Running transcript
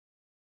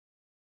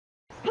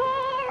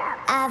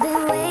I've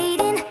been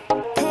waiting,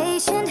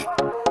 patient.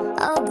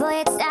 Oh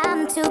boy, it's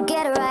time to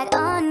get right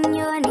on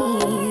your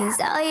knees.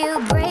 Are you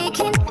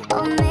breaking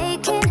or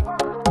making?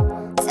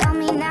 Tell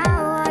me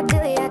now, what do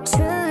you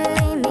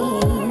truly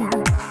mean?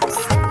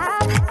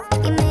 Stop,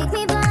 you make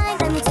me blind.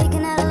 Let me take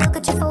another look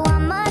at you for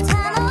one more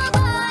time. Oh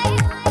boy,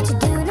 what you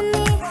do to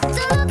me?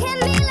 Don't look at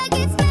me like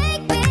it's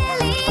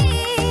make-believe.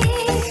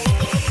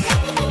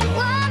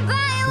 One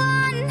by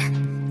one,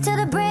 till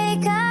the break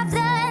of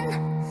dawn.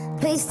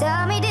 Please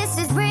tell me this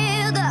is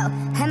real though,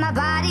 and my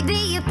body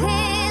be your pillow.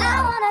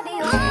 I wanna be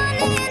one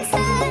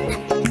inside,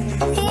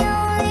 the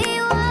only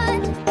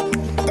one.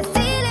 The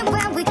feeling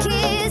when we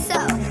kiss, so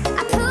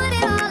I put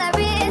it all at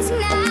risk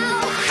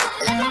now.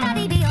 Let my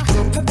body be your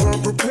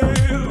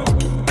pillow.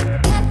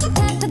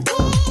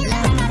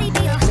 Let my body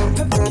be your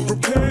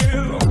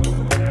pillow.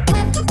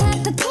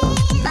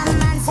 My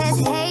mind says,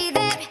 hey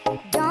there,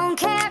 don't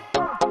care.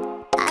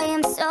 I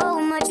am so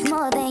much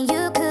more than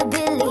you could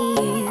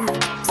believe.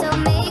 So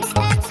make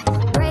steps,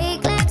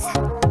 break legs.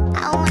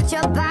 I want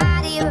your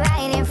body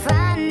right in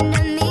front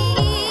of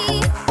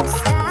me.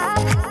 Stop,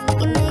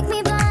 you make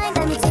me blind.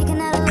 Let me take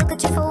another look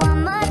at you for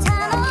one more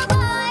time. Oh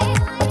boy,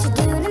 what you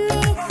do to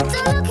me?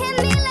 Don't look at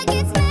me like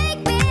it's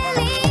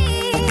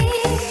make-believe.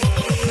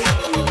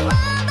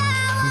 One by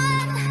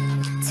one,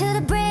 till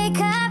the break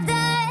of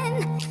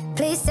dawn.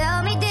 Please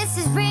tell me this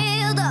is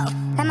real though,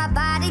 and my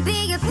body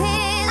be your pillow.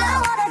 I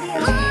wanna be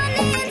one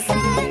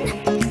inside,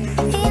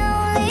 the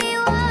only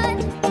one.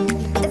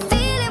 The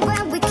feeling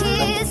when we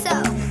kiss, so I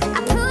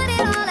put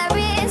it all at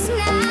risk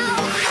now.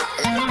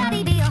 Let my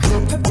body be your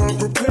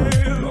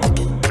pillow.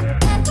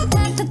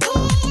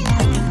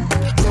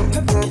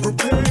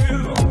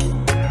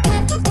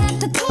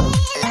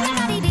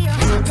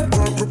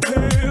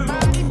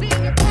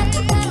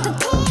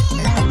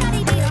 Let my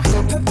body be your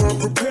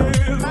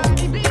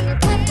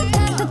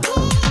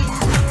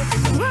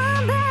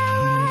one by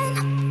one,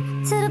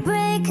 till the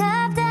break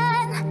of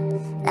dawn.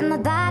 Let my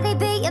body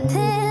be your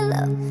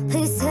pillow.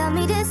 Please tell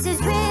me this is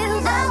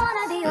real. I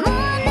wanna be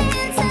one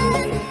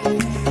inside,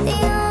 the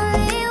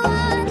only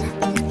one.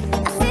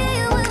 I feel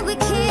you when we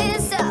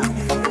kiss, so I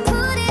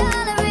put it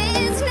all at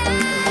risk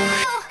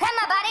now. Let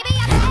my body be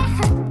your pillow.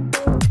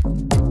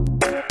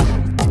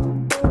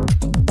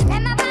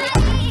 Let my body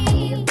be your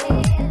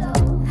pillow.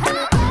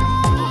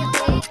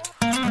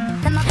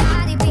 Let my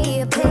body be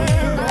your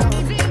pillow.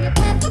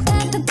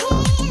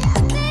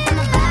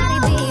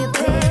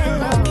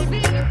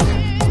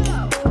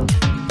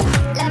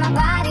 Let my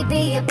body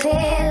be your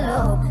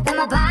pillow. Let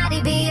my body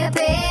be your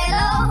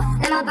pillow.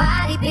 Let my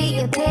body be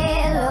your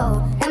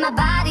pillow. Let my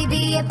body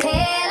be your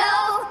pillow.